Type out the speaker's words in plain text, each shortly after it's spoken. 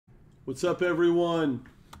What's up, everyone?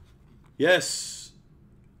 Yes,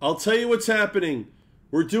 I'll tell you what's happening.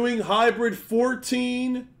 We're doing hybrid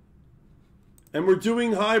 14 and we're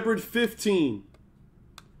doing hybrid 15.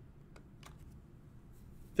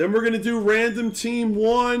 Then we're going to do random team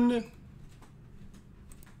 1.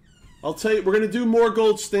 I'll tell you, we're going to do more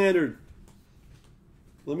gold standard.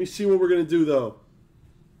 Let me see what we're going to do, though.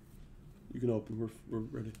 You can open. We're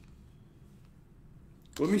ready.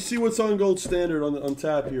 Let me see what's on gold standard on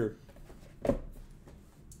tap here.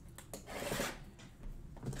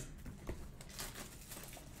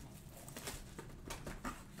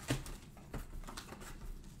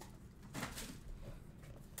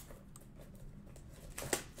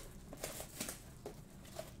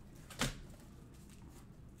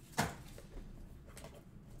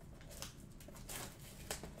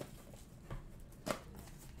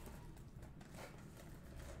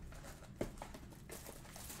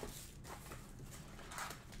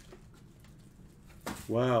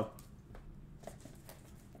 Wow.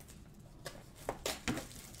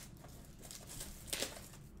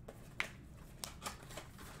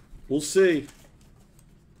 We'll see.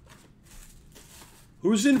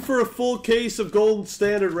 Who's in for a full case of gold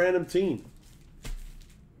standard random team? I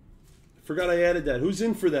forgot I added that. Who's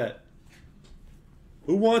in for that?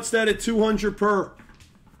 Who wants that at 200 per?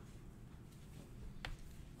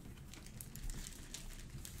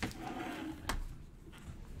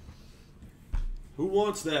 Who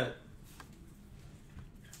wants that?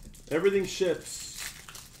 Everything ships.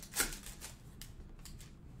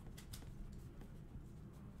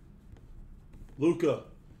 Luca.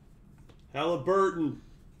 Halliburton.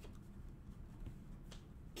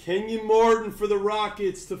 Kenyon Martin for the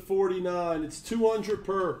Rockets to 49. It's 200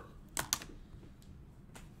 per.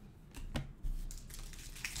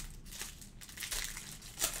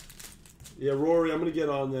 Yeah, Rory, I'm going to get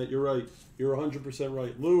on that. You're right. You're 100%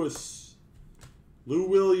 right. Lewis. Lou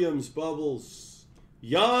Williams, Bubbles.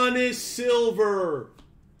 Giannis Silver.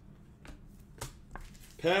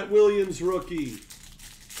 Pat Williams, rookie.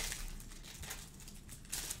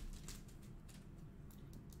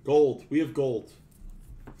 Gold. We have gold.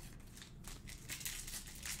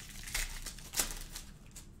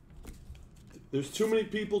 There's too many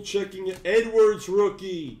people checking it. Edwards,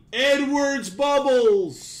 rookie. Edwards,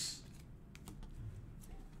 Bubbles.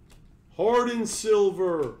 Harden,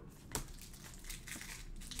 silver.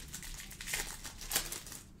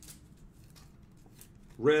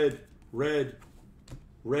 Red, red,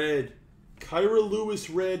 red. Kyra Lewis,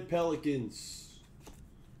 red, Pelicans.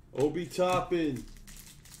 Obi Toppin.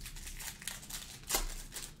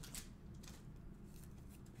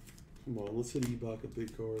 Come on, let's hit Ibaka,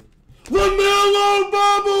 big card. LaMelo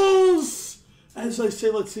Bubbles! As I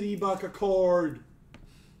say, let's hit Ibaka card.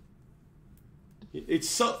 It's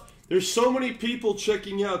so, there's so many people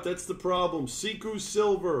checking out. That's the problem. Siku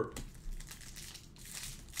silver.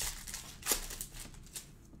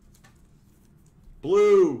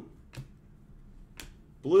 Blue.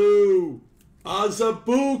 Blue.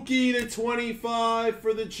 Azubuike to 25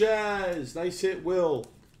 for the Jazz. Nice hit, Will.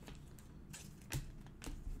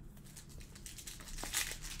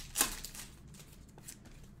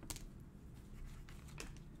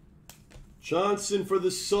 Johnson for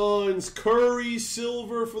the Suns. Curry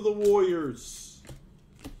silver for the Warriors.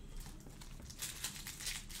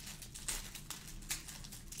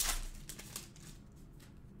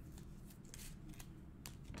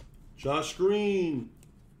 Josh Green,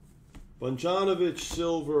 Bogdanovic,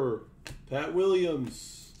 silver, Pat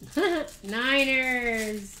Williams.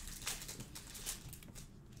 Niners.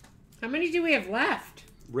 How many do we have left?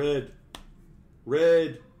 Red.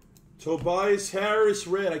 Red. Tobias Harris,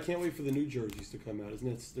 red. I can't wait for the new jerseys to come out. Isn't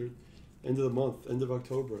it? They're end of the month, end of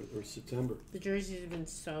October or September. The jerseys have been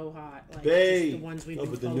so hot. Like Bay. Just the ones we've been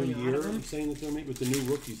with the new year, I'm saying that they're with the new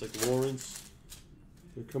rookies like Lawrence.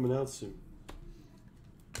 They're coming out soon.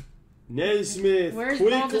 Nesmith, where's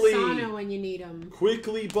quickly, Baldessano when you need him?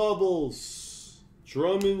 Quickly Bubbles,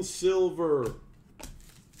 Drummond silver,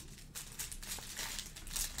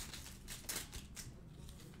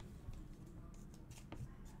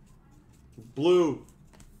 blue,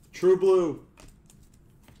 true blue,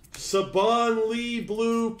 Saban Lee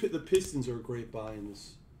blue. The Pistons are a great buy in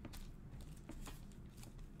this.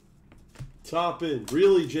 Toppin,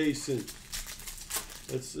 really, Jason?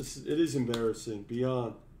 It is embarrassing.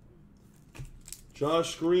 Beyond.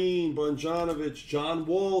 Josh Green, Bogdanovic, John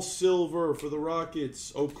Wall, silver for the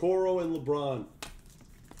Rockets, Okoro and LeBron.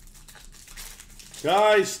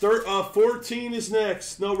 Guys, 14 is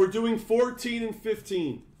next. No, we're doing 14 and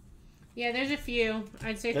 15. Yeah, there's a few.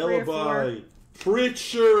 I'd say 3 or 4.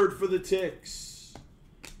 Pritchard for the Ticks.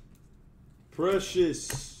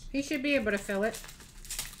 Precious. He should be able to fill it.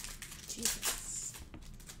 Jesus.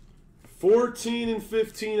 14 and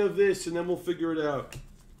 15 of this, and then we'll figure it out.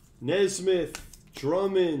 Nesmith,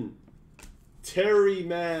 Drummond, Terry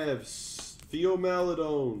Mavs, Theo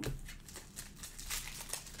Maladone.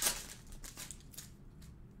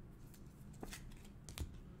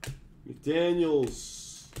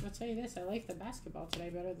 McDaniels. I'll tell you this, I like the basketball today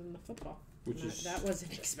better than the football. Which that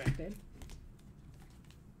wasn't expected.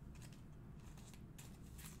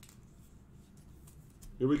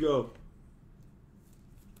 Here we go.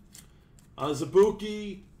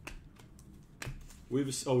 Azubuike. We have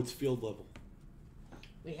a, oh, it's field level.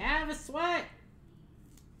 We have a sweat.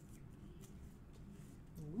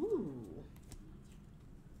 Ooh.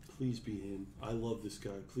 Please be him. I love this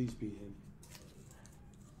guy. Please be him.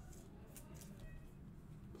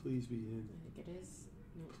 Please be him. I think it is.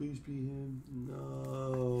 No. Please be him.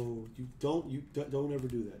 No, you don't ever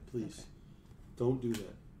do that. Please, okay. Don't do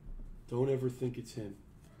that. Don't ever think it's him.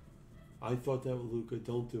 I thought that with Luka.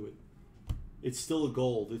 Don't do it. It's still a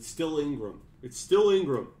gold. It's still Ingram. It's still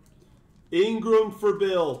Ingram. Ingram for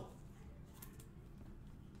Bill.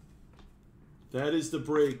 That is the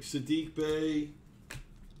break. Sadiq Bey.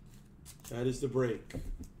 That is the break.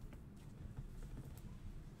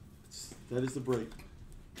 That is the break.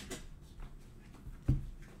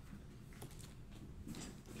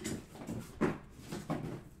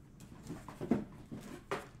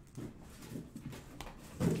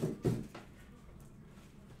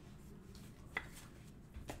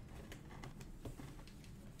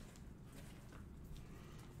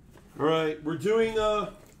 All right, we're doing,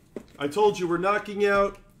 I told you, we're knocking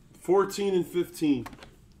out 14 and 15.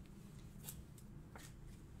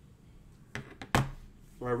 All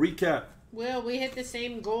right, recap. Well, we hit the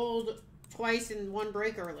same gold twice in one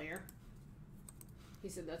break earlier. He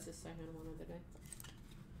said that's his second one of the day.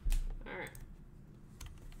 All right.